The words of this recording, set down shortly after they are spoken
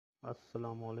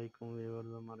السلام علیکم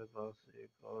ویورز، ہمارے پاس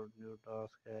ایک اور نیو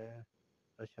ٹاسک ہے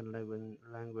رشین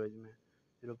لینگویج میں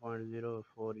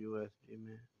 0.04 USD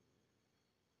میں.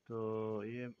 تو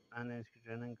یہ میں نے اس کی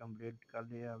ٹریننگ کمپلیٹ کر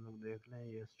لی ہے. آپ لوگ دیکھ لیں،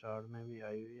 یہ اسٹارٹ میں بھی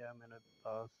آئی ہوئی ہے میرے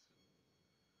پاس.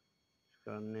 اس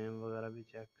کا نیم وغیرہ بھی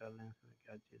چیک کر لیں، اس میں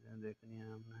کیا چیزیں دیکھنی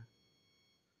ہیں ہم نے.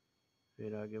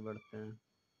 پھر آگے بڑھتے ہیں.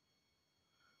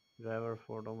 Driver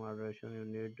photo moderation. You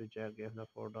need to check if the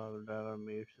photo of the driver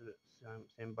meets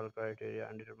simple criteria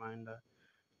and determine the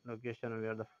location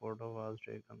where the photo was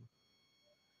taken.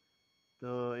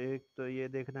 تو ایک تو یہ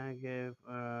دیکھنا ہے کہ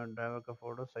ڈرائیور کا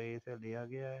فوٹو صحیح سے لیا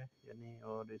گیا ہے یعنی،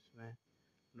 اور اس میں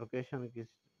لوکیشن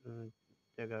کس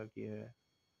جگہ کی ہے.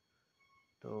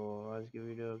 تو آج کی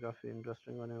ویڈیو کافی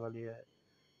انٹرسٹنگ ہونے والی ہے.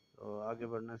 تو آگے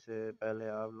بڑھنے سے پہلے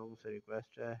آپ لوگوں سے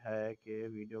ریکویسٹ ہے کہ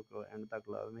ویڈیو کو اینڈ تک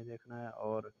لازمی دیکھنا ہے،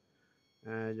 اور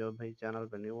جو بھائی چینل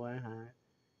پہ نیو آئے ہیں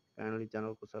کائنڈلی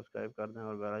چینل کو سبسکرائب کر دیں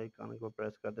اور بیل آئیکن کو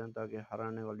پریس کر دیں تاکہ ہر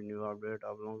آنے والی نیو اپڈیٹ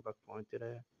آپ لوگوں تک پہنچتی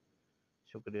رہے.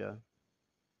 شکریہ.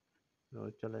 تو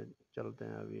چلتے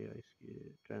ہیں ابھی اس کی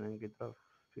ٹریننگ کی طرف.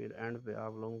 پھر اینڈ پہ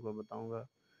آپ لوگوں کو بتاؤں گا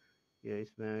کہ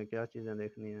اس میں کیا چیزیں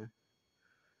دیکھنی ہیں.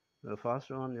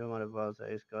 فرسٹ ون جو ہمارے پاس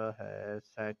ہے اس کا ہے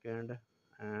second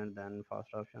and then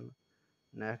fast option.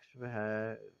 Next پہ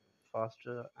ہے fast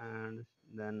and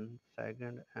then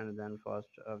second and then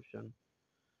fast option.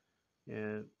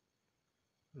 یہ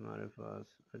ہمارے پاس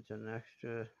اچھا نیکسٹ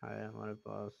ہے ہمارے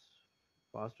پاس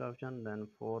فاسٹ آپشن دین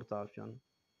فورتھ آپشن.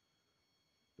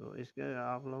 تو اس کے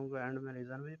آپ لوگوں کو اینڈ میں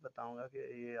ریزن بھی بتاؤں گا کہ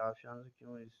یہ آپشن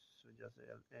کیوں اس وجہ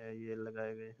سے یہ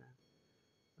لگائے گئے ہیں.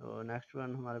 تو نیکسٹ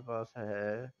ون ہمارے پاس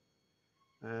ہے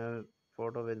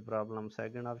photo with problem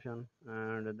second option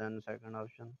and then second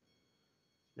option.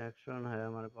 Next one ہے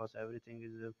ہمارے پاس every thing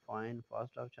is fine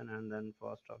fast option and then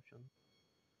fast option.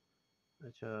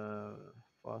 اچھا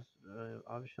fast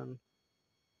option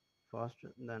fast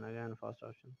then again fast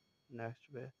option.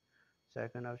 Next پہ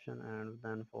second option and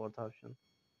then fourth option.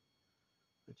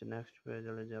 اچھا next پہ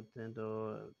چلے جاتے ہیں تو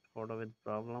photo with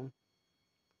problem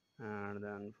and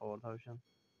then fourth option.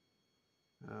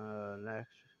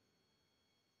 Next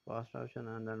fast option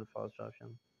and then fast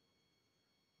option.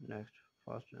 Next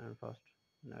fast and fast.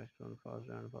 Next one fast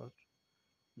and fast.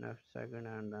 Next second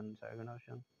and then second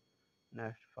option.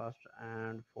 Next fast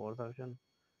and fourth option.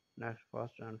 Next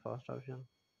fast and fast option.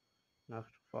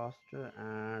 Next fast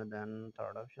and then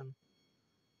third option.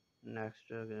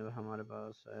 Next ہمارے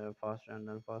پاس fast and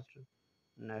then fast.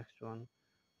 Next one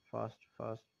fast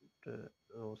fast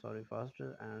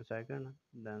and second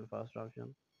then fast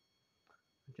option.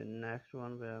 Next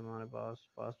one پہ ہمارے پاس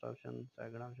fast option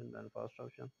second option دین fast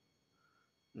option.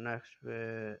 Next پہ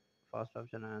fast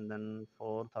option and then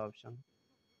fourth option.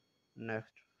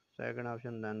 Next second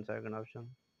option then second option.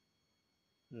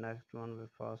 Next one پہ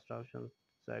fast option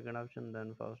second option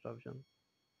then fast option.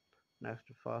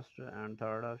 Next fast and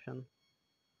third option.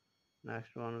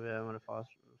 Next one پہ ہمارے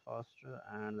fast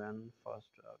and then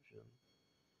fast option.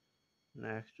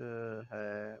 Next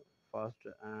ہے fast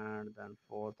and then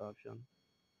fourth option.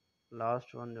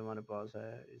 Last one جو ہمارے پاس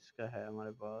ہے اس کا ہے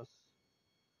ہمارے پاس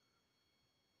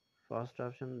fast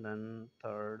option then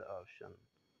third option.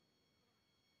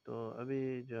 تو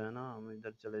ابھی جو ہے نا ہم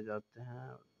ادھر چلے جاتے ہیں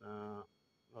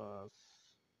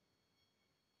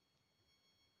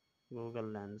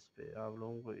گوگل لینس پہ. آپ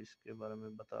لوگوں کو اس کے بارے میں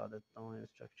بتا دیتا ہوں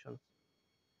انسٹرکشن.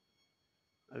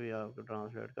 ابھی آپ کو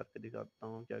ٹرانسلیٹ کر کے دکھاتا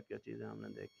ہوں کیا کیا چیزیں ہم نے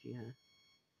دیکھی ہیں.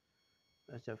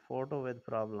 اچھا photo with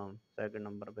problem second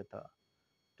number پہ تھا.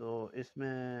 تو اس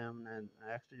میں ہم نے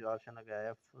نیکسٹ جو آپشن لگایا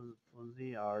ہے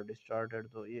فوزی اور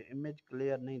ڈسٹارٹیڈ. تو یہ امیج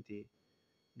کلیئر نہیں تھی،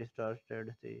 ڈسٹارٹیڈ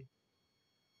تھی.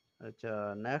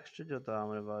 اچھا نیکسٹ جو تھا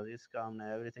ہمارے پاس اس کا ہم نے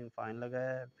ایوری تھنگ فائن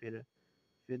لگایا ہے. پھر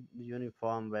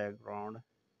یونیفارم بیک گراؤنڈ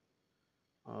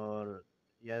اور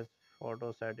یس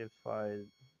فوٹو سیٹسفائز،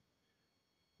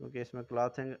 کیونکہ اس میں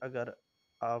کلاتھنگ اگر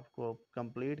آپ کو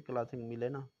کمپلیٹ کلاتھنگ ملے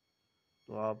نا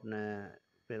تو آپ نے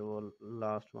پھر وہ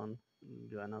لاسٹ ون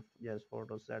جو ہے نا یس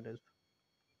فوٹو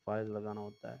سیٹسفائز لگانا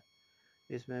ہوتا ہے.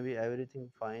 اس میں بھی ایوری تھنگ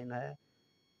فائن ہے.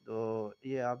 تو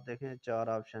یہ آپ دیکھیں چار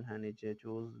آپشن ہیں نیچے.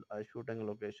 Choose shooting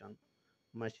location.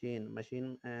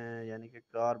 مشین یعنی کہ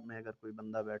کار میں اگر کوئی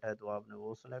بندہ بیٹھا ہے تو آپ نے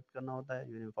وہ سلیکٹ کرنا ہوتا ہے.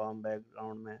 یونیفارم بیک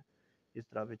گراؤنڈ میں جس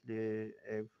طرح پچھلی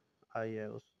ایک آئی ہے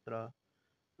اس طرح.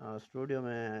 اسٹوڈیو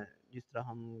میں جس طرح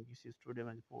ہم کسی اسٹوڈیو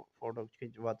میں فوٹو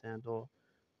کھنچواتے ہیں تو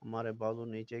ہمارے بازو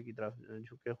نیچے کی طرف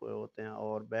جھکے ہوئے ہوتے ہیں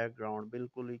اور بیک گراؤنڈ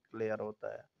بالکل ہی کلیئر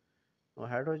ہوتا ہے. تو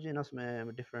ہیٹروجینس میں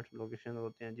ڈفرینٹ لوکیشن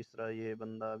ہوتے ہیں. جس طرح یہ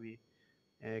بندہ بھی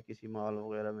کسی مال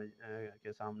وغیرہ میں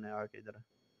کے سامنے آ کے ادھر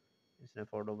اس نے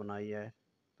فوٹو بنائی ہے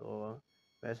تو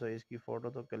ویسے اس کی فوٹو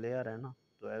تو کلیئر ہے نا.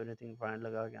 تو ایوری تھنگ فائن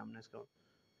لگا کے ہم نے اس کو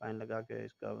فائن لگا کے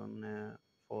اس کا ہم نے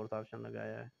 4th آپشن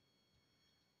لگایا ہے.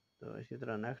 تو اسی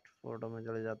طرح نیکسٹ فوٹو میں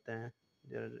چلے جاتے ہیں.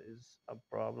 دیر از اے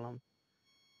پرابلم.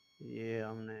 یہ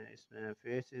ہم نے اس میں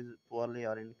فیس از پورلی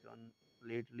اور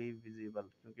انکمپلیٹلی ویزیبل،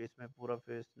 کیونکہ اس میں پورا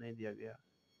فیس نہیں دیا گیا.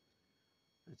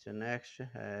 اچھا نیکسٹ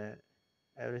ہے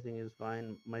every thing is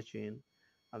fine machine.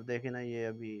 اب دیکھیں نا، یہ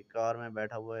ابھی کار میں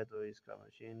بیٹھا ہوا ہے تو اس کا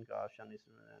مشین کا آپشن اس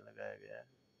میں لگایا گیا ہے.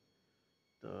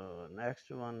 تو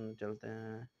نیکسٹ ون چلتے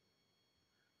ہیں.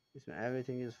 اس میں every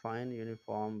thing is fine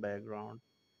uniform back ground.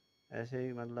 ایسے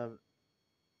ہی مطلب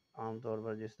عام طور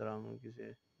پر جس طرح ہم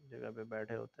کسی جگہ پہ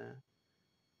بیٹھے ہوتے ہیں،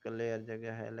 کلیئر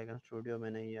جگہ ہے، لیکن اسٹوڈیو میں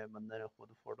نہیں ہے، بندے نے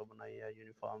خود فوٹو بنائی ہے،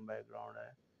 یونیفارم بیک گراؤنڈ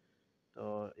ہے،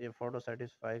 تو یہ فوٹو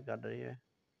سیٹسفائی کر رہی ہے.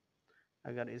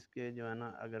 اگر اس کے جو ہے نا،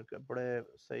 اگر کپڑے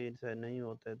صحیح سے نہیں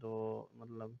ہوتے تو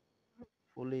مطلب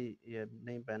فلی یہ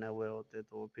نہیں پہنے ہوئے ہوتے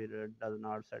تو پھر ڈز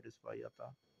ناٹ سیٹسفائی آتا.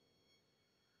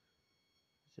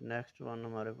 نیکسٹ ون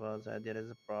ہمارے پاس ہے دیر از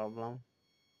a problem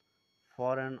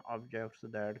foreign objects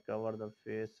that cover the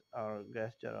face اور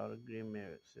گیسچر اور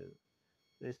گریمیسز.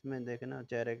 تو اس میں دیکھیں نا،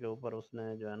 چہرے کے اوپر اس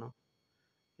نے جو ہے نا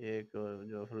ایک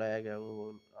جو فلیگ ہے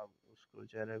وہ اب اس کو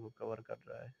چہرے کو کور کر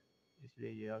رہا ہے، اس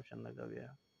لیے یہ آپشن لگا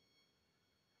گیا.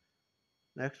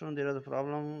 Next one there is a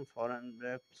problem foreign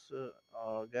objects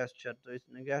اور گیسچر. تو اس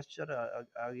نے گیسچر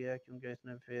آ گیا کیونکہ اس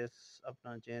نے فیس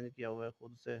اپنا چینج کیا ہوا ہے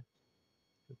خود سے،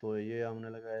 تو یہ ہم نے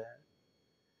لگایا ہے.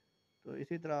 تو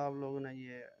اسی طرح آپ لوگوں نے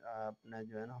یہ اپنا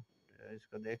جو ہے نا اس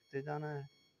کو دیکھتے جانا ہے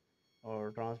اور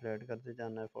ٹرانسلیٹ کرتے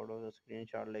جانا ہے فوٹو کا اسکرین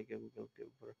شاٹ لے کے گوگل کے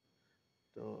اوپر.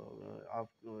 تو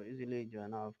آپ کو ایزیلی جو ہے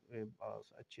نا آپ کے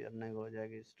پاس اچھی ارننگ ہو جائے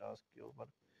گی اس ٹاسک کے اوپر.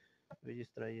 جس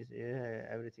طرح یہ ہے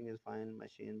every thing is fine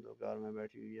machine, تو کار میں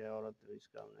بیٹھی ہوئی ہے عورت، تو اس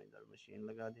کا ہم نے ادھر مشین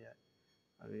لگا دیا ہے.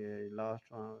 اب یہ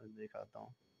لاسٹ دکھاتا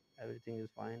ہوں. Every thing is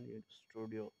fine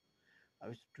studio.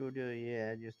 اب اسٹوڈیو یہ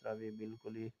ہے جس طرح بھی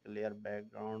بالکل ہی کلیئر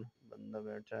بیک گراؤنڈ، بندہ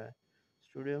بیٹھا ہے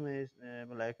اسٹوڈیو میں. اس میں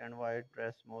black and white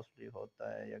dress mostly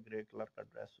ہوتا ہے، یا گرے کلر کا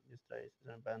ڈریس جس طرح اس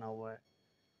نے پہنا ہوا ہے.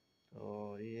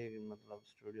 تو یہ مطلب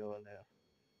اسٹوڈیو والے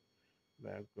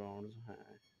بیک گراؤنڈز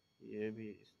ہیں. یہ بھی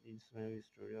اس میں بھی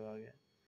اسٹوڈیو آ گیا.